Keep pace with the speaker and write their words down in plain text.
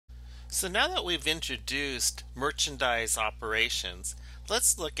So now that we've introduced merchandise operations,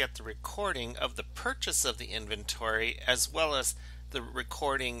 let's look at the recording of the purchase of the inventory as well as the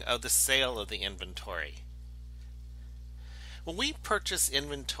recording of the sale of the inventory. When we purchase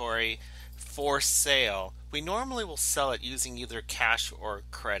inventory for sale, we normally will sell it using either cash or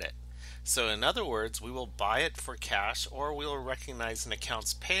credit. So in other words, we will buy it for cash or we will recognize an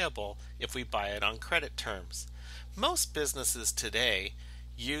accounts payable if we buy it on credit terms. Most businesses today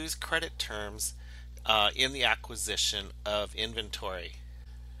use credit terms in the acquisition of inventory.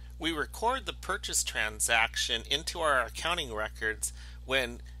 We record the purchase transaction into our accounting records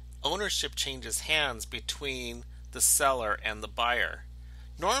when ownership changes hands between the seller and the buyer.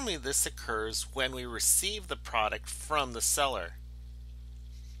 Normally this occurs when we receive the product from the seller.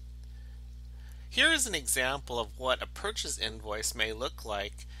 Here is an example of what a purchase invoice may look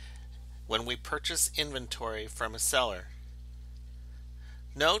like when we purchase inventory from a seller.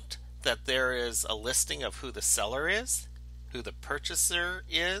 Note that there is a listing of who the seller is, who the purchaser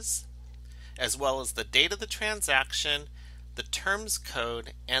is, as well as the date of the transaction, the terms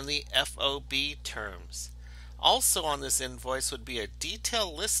code, and the FOB terms. Also on this invoice would be a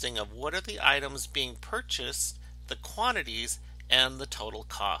detailed listing of what are the items being purchased, the quantities, and the total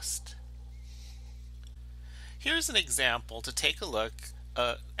cost. Here's an example to take a look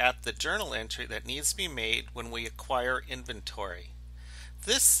at the journal entry that needs to be made when we acquire inventory.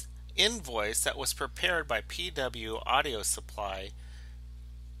 This invoice that was prepared by PW Audio Supply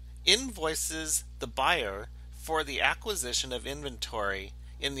invoices the buyer for the acquisition of inventory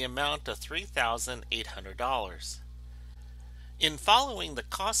in the amount of $3,800. In following the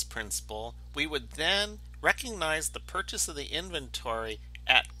cost principle, we would then recognize the purchase of the inventory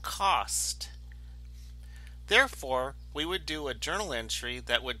at cost. Therefore, we would do a journal entry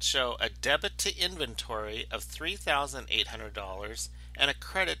that would show a debit to inventory of $3,800 and a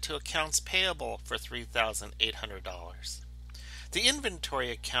credit to accounts payable for $3,800. The inventory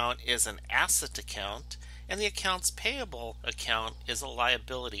account is an asset account and the accounts payable account is a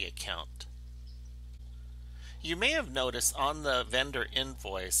liability account. You may have noticed on the vendor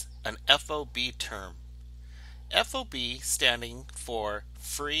invoice an FOB term. FOB, standing for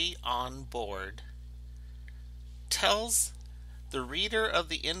free on board, tells the reader of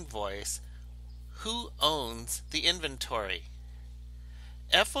the invoice who owns the inventory.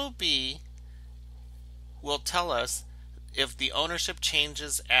 FOB will tell us if the ownership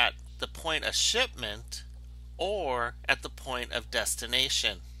changes at the point of shipment or at the point of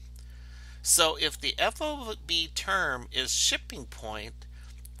destination. So if the FOB term is shipping point,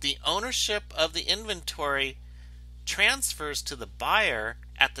 the ownership of the inventory transfers to the buyer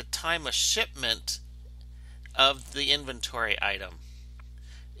at the time of shipment of the inventory item.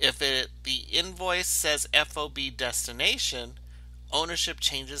 If the invoice says FOB destination, ownership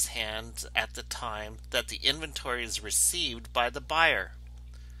changes hands at the time that the inventory is received by the buyer.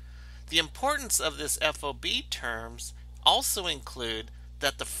 The importance of this FOB terms also include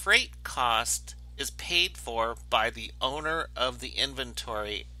that the freight cost is paid for by the owner of the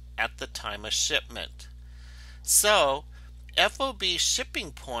inventory at the time of shipment. So, FOB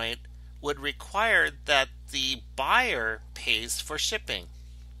shipping point would require that the buyer pays for shipping.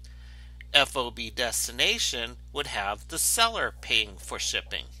 FOB destination would have the seller paying for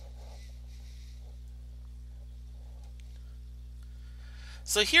shipping.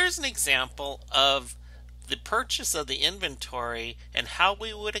 So here's an example of the purchase of the inventory and how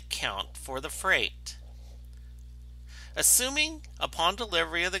we would account for the freight. Assuming upon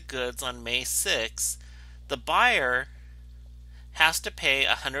delivery of the goods on May 6, the buyer has to pay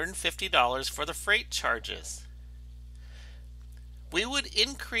 $150 for the freight charges. We would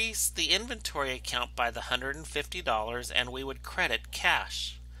increase the inventory account by the $150 and we would credit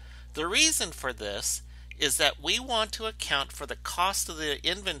cash. The reason for this is that we want to account for the cost of the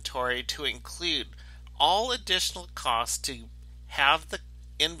inventory to include all additional costs to have the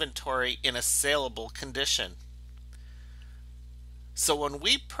inventory in a saleable condition. So when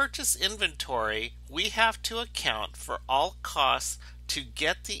we purchase inventory, we have to account for all costs to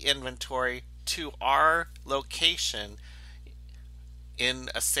get the inventory to our location in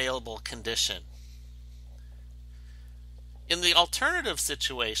a saleable condition. In the alternative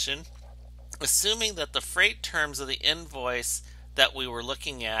situation, assuming that the freight terms of the invoice that we were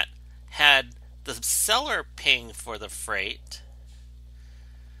looking at had the seller paying for the freight,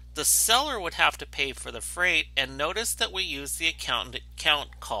 the seller would have to pay for the freight, and notice that we use the account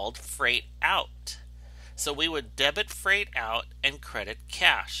called freight out. So we would debit freight out and credit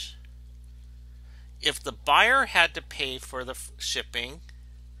cash. If the buyer had to pay for the shipping,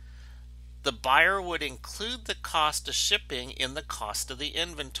 the buyer would include the cost of shipping in the cost of the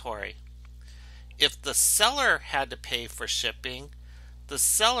inventory. If the seller had to pay for shipping, the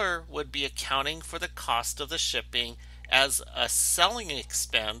seller would be accounting for the cost of the shipping as a selling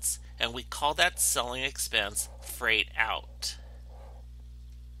expense, and we call that selling expense freight out.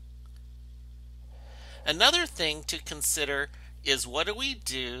 Another thing to consider is, what do we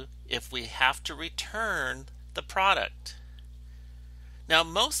do if we have to return the product? Now,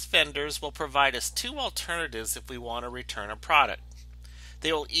 most vendors will provide us two alternatives if we want to return a product.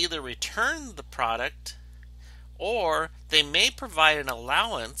 They will either return the product, or they may provide an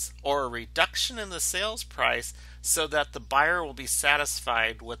allowance or a reduction in the sales price so that the buyer will be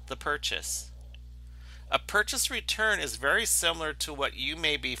satisfied with the purchase. A purchase return is very similar to what you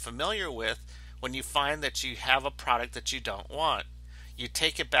may be familiar with when you find that you have a product that you don't want. You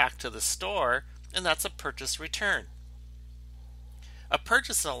take it back to the store, and that's a purchase return. A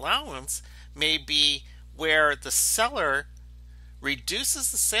purchase allowance may be where the seller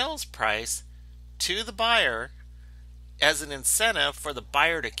reduces the sales price to the buyer as an incentive for the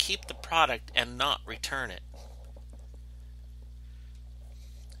buyer to keep the product and not return it.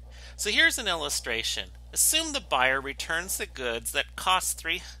 So here's an illustration. Assume the buyer returns the goods that cost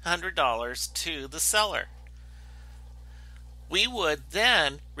 $300 to the seller. We would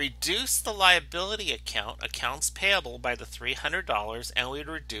then reduce the liability account, accounts payable, by the $300, and we would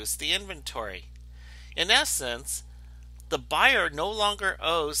reduce the inventory. In essence, the buyer no longer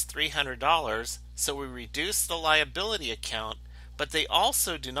owes $300, so we reduce the liability account, but they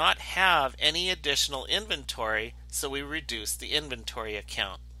also do not have any additional inventory, so we reduce the inventory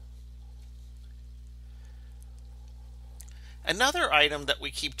account. Another item that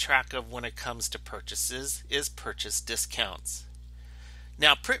we keep track of when it comes to purchases is purchase discounts.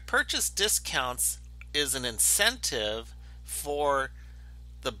 Now, purchase discounts is an incentive for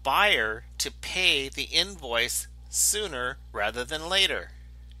the buyer to pay the invoice sooner rather than later.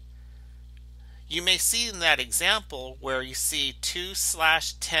 You may see in that example where you see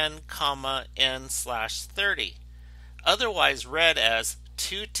 2/10, N/30, otherwise read as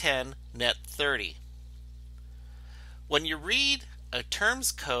 210 net 30. When you read a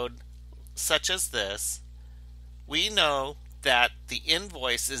terms code such as this, we know that the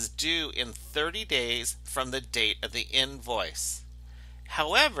invoice is due in 30 days from the date of the invoice.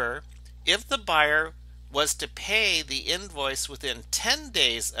 However, if the buyer was to pay the invoice within 10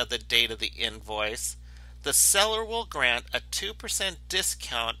 days of the date of the invoice, the seller will grant a 2%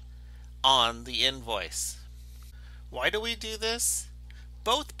 discount on the invoice. Why do we do this?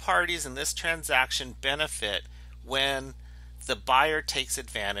 Both parties in this transaction benefit when the buyer takes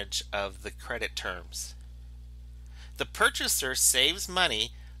advantage of the credit terms. The purchaser saves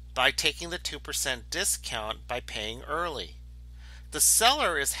money by taking the 2% discount by paying early. The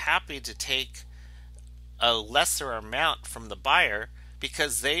seller is happy to take a lesser amount from the buyer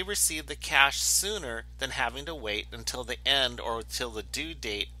because they receive the cash sooner than having to wait until the end or until the due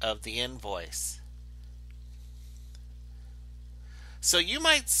date of the invoice. So you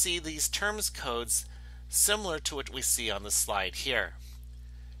might see these terms codes similar to what we see on the slide here.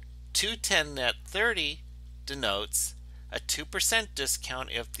 210 net 30 denotes a 2% discount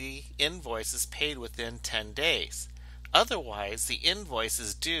if the invoice is paid within 10 days. Otherwise, the invoice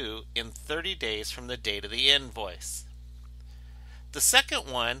is due in 30 days from the date of the invoice. The second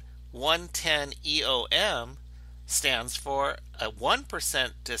one, 110 EOM, stands for a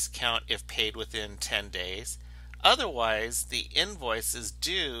 1% discount if paid within 10 days. Otherwise, the invoice is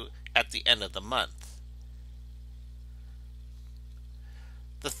due at the end of the month.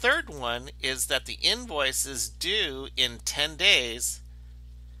 The third one is that the invoice is due in 10 days,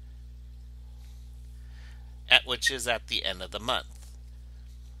 which is at the end of the month.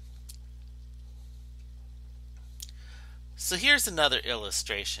 So here's another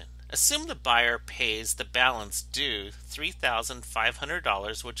illustration. Assume the buyer pays the balance due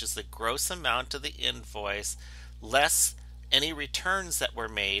 $3,500, which is the gross amount of the invoice less any returns that were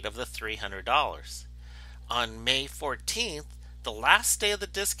made of the $300. On May 14th, the last day of the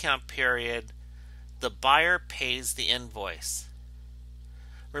discount period, the buyer pays the invoice.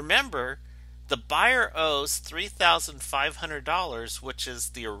 Remember, the buyer owes $3,500, which is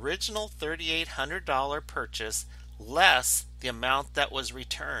the original $3,800 purchase less the amount that was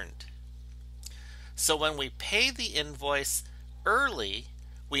returned. So when we pay the invoice early,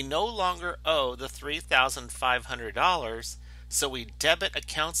 we no longer owe the $3,500, so we debit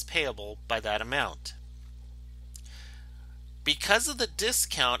accounts payable by that amount. Because of the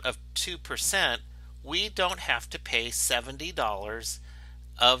discount of 2%, we don't have to pay $70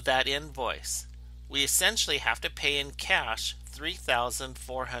 of that invoice. We essentially have to pay in cash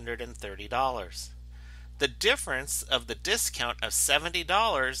 $3,430. The difference of the discount of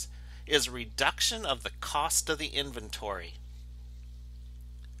 $70 is reduction of the cost of the inventory.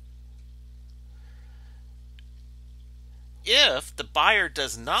 If the buyer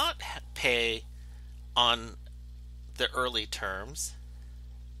does not pay on the early terms,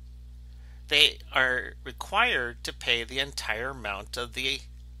 they are required to pay the entire amount of the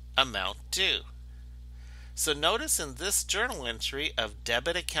amount due. So notice in this journal entry of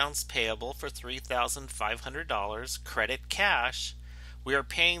debit accounts payable for $3,500, credit cash, we are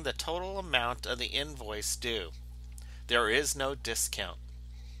paying the total amount of the invoice due. There is no discount.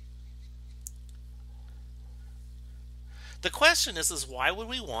 The question is why would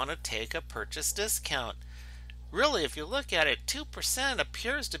we want to take a purchase discount? Really, if you look at it, 2%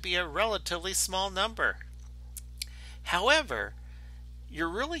 appears to be a relatively small number. However, you're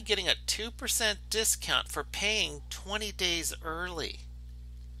really getting a 2% discount for paying 20 days early.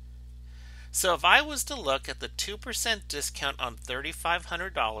 So if I was to look at the 2% discount on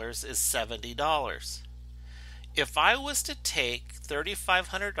 $3,500 is $70. If I was to take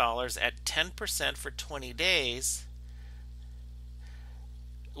 $3,500 at 10% for 20 days,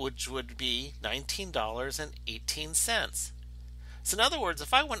 which would be $19.18. So in other words,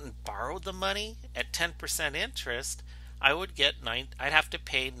 if I went and borrowed the money at 10% interest, I'd have to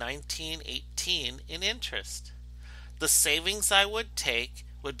pay $19.18 in interest. The savings I would take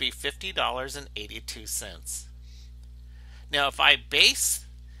would be $50.82. Now, if I base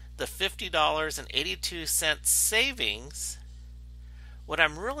the $50.82 savings, what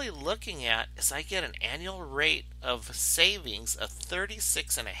I'm really looking at is I get an annual rate of savings of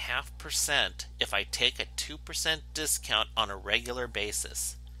 36.5% if I take a 2% discount on a regular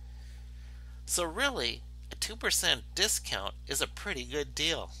basis. So really, a 2% discount is a pretty good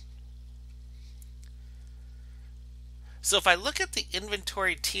deal. So if I look at the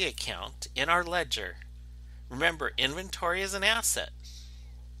inventory T account in our ledger, remember inventory is an asset.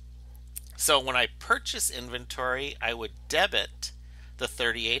 So when I purchase inventory, I would debit the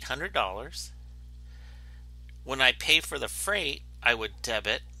 $3,800. When I pay for the freight, I would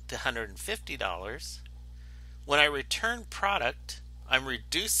debit the $150. When I return product, I'm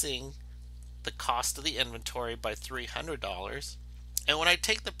reducing the cost of the inventory by $300. And when I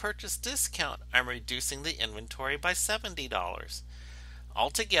take the purchase discount, I'm reducing the inventory by $70.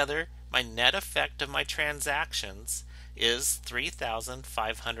 Altogether, my net effect of my transactions is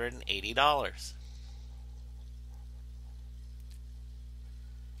 $3,580.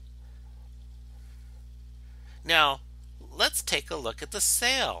 Now, let's take a look at the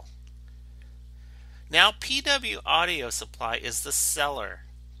sale. Now, PW Audio Supply is the seller.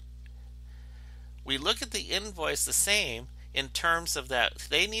 We look at the invoice the same in terms of that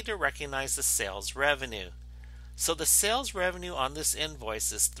they need to recognize the sales revenue. So the sales revenue on this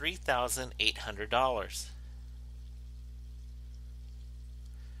invoice is $3,800.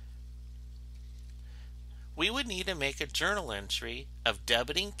 We would need to make a journal entry of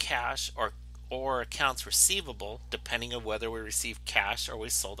debiting cash or accounts receivable, depending on whether we receive cash or we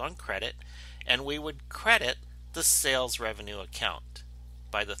sold on credit, and we would credit the sales revenue account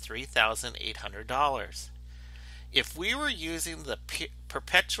by the $3,800. If we were using the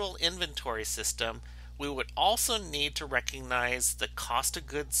perpetual inventory system, we would also need to recognize the cost of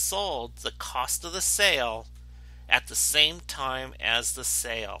goods sold, the cost of the sale, at the same time as the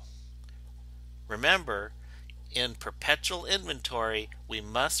sale. Remember, in perpetual inventory, we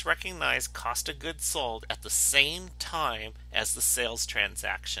must recognize cost of goods sold at the same time as the sales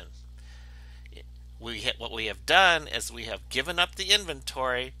transaction. What we have done is we have given up the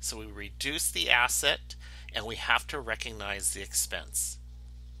inventory, so we reduce the asset, and we have to recognize the expense.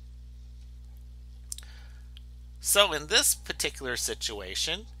 So in this particular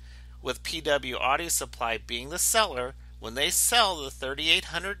situation, with PW Audio Supply being the seller, when they sell the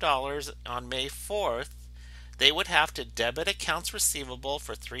 $3,800 on May 4th, they would have to debit accounts receivable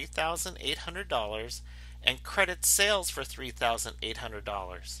for $3,800 and credit sales for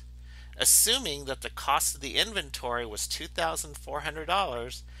 $3,800. Assuming that the cost of the inventory was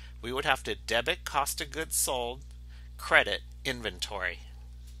 $2,400, we would have to debit cost of goods sold, credit inventory.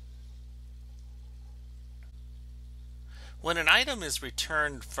 When an item is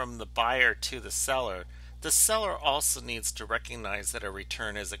returned from the buyer to the seller also needs to recognize that a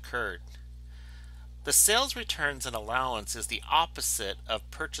return has occurred. The sales returns and allowance is the opposite of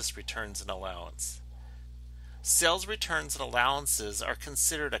purchase returns and allowance. Sales returns and allowances are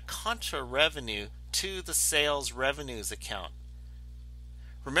considered a contra revenue to the sales revenues account.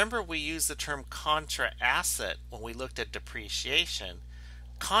 Remember, we used the term contra asset when we looked at depreciation,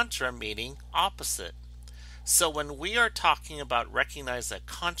 contra meaning opposite. So when we are talking about recognize a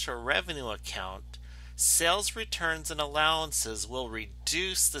contra revenue account, sales returns and allowances will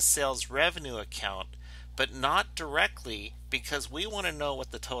reduce the sales revenue account, but not directly, because we want to know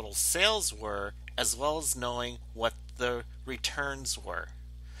what the total sales were as well as knowing what the returns were.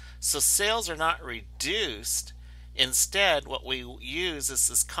 So sales are not reduced. Instead, what we use is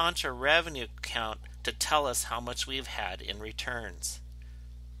this contra revenue account to tell us how much we've had in returns.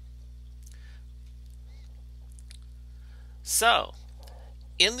 So,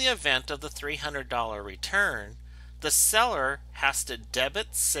 in the event of the $300 return, the seller has to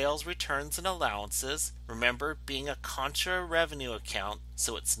debit sales returns and allowances, remember being a contra revenue account,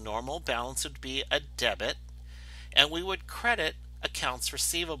 so its normal balance would be a debit, and we would credit accounts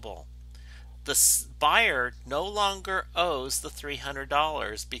receivable. The buyer no longer owes the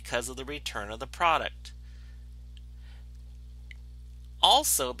 $300 because of the return of the product.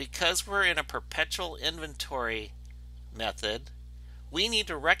 Also, because we're in a perpetual inventory method, we need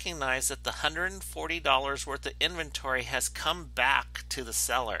to recognize that the $140 worth of inventory has come back to the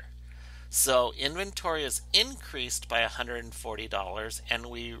seller. So inventory is increased by $140, and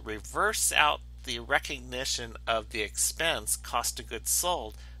we reverse out the recognition of the expense, cost of goods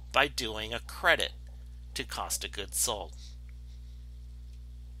sold, by doing a credit to cost of goods sold.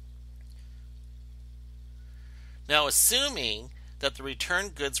 Now, assuming that the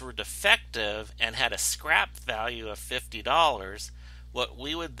returned goods were defective and had a scrap value of $50, what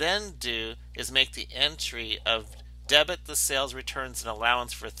we would then do is make the entry of debit the sales returns and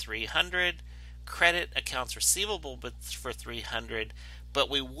allowance for $300, credit accounts receivable for $300, but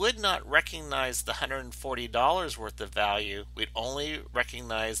we would not recognize the $140 worth of value. We'd only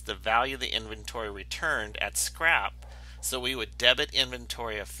recognize the value of the inventory returned at scrap. So we would debit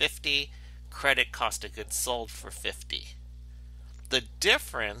inventory of $50, credit cost of goods sold for $50. The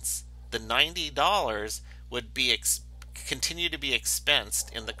difference, the $90, would be continue to be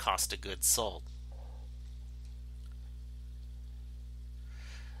expensed in the cost of goods sold.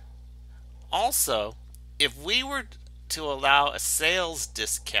 Also, if we were to allow a sales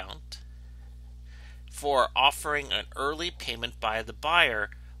discount for offering an early payment by the buyer,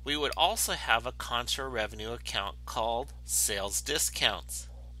 we would also have a contra revenue account called sales discounts.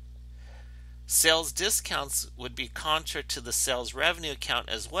 Sales discounts would be contra to the sales revenue account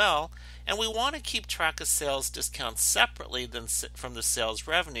as well, and we want to keep track of sales discounts separately from the sales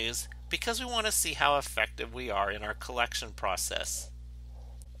revenues because we want to see how effective we are in our collection process.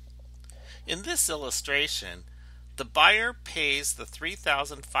 In this illustration, the buyer pays the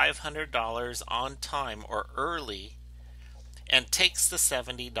 $3,500 on time or early and takes the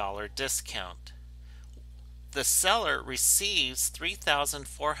 $70 discount. The seller receives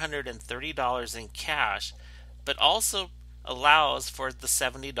 $3,430 in cash, but also allows for the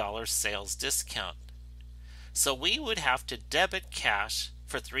 $70 sales discount. So we would have to debit cash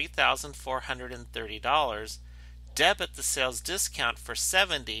for $3,430, debit the sales discount for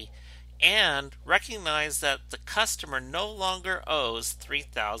 $70, and recognize that the customer no longer owes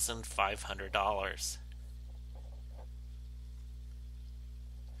 $3,500.